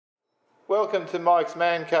Welcome to Mike's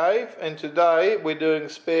Man Cave, and today we're doing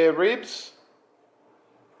spare ribs.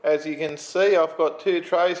 As you can see, I've got 2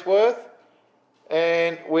 trays worth,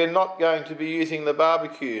 and we're not going to be using the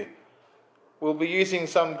barbecue. We'll be using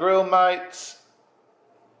some Grill Mates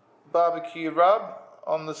barbecue rub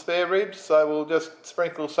on the spare ribs, so we'll just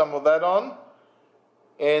sprinkle some of that on,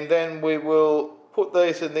 and then we will put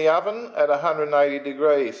these in the oven at 180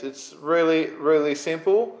 degrees. It's really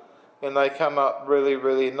simple, and they come up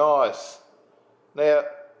really nice. Now,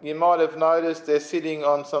 you might have noticed they're sitting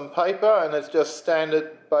on some paper, and it's just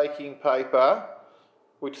standard baking paper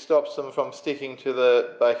which stops them from sticking to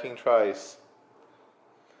the baking trays.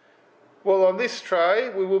 Well, on this tray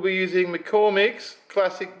we will be using McCormick's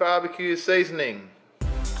classic barbecue seasoning.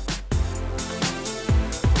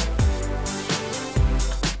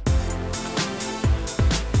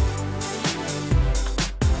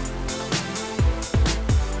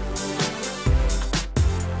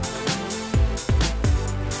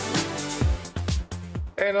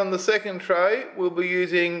 And on the second tray, we'll be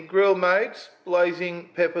using Grill Mates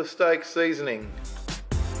Blazing Pepper Steak Seasoning.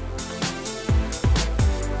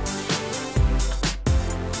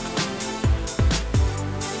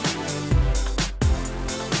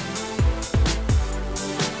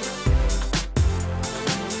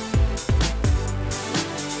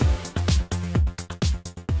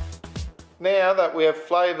 Now that we have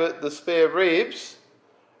flavoured the spare ribs,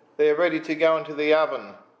 they're ready to go into the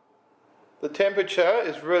oven. The temperature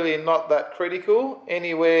is really not that critical.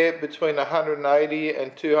 Anywhere between 180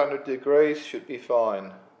 and 200 degrees should be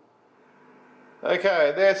fine.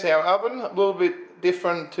 Okay, there's our oven. A little bit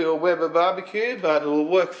different to a Weber barbecue, but it'll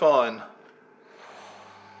work fine.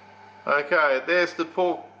 Okay, there's the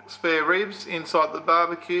pork spare ribs inside the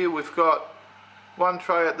barbecue. We've got 1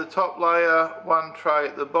 tray at the top layer, 1 tray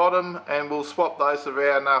at the bottom, and we'll swap those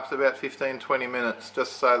around after about 15-20 minutes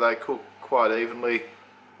just so they cook quite evenly,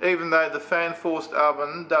 even though the fan forced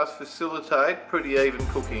oven does facilitate pretty even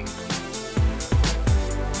cooking.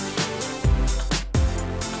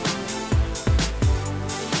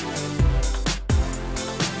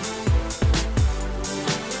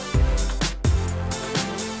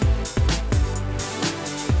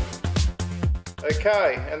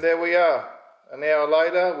 Okay, and there we are. An hour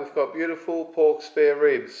later we've got beautiful pork spare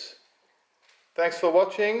ribs. Thanks for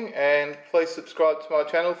watching, and please subscribe to my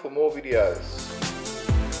channel for more videos.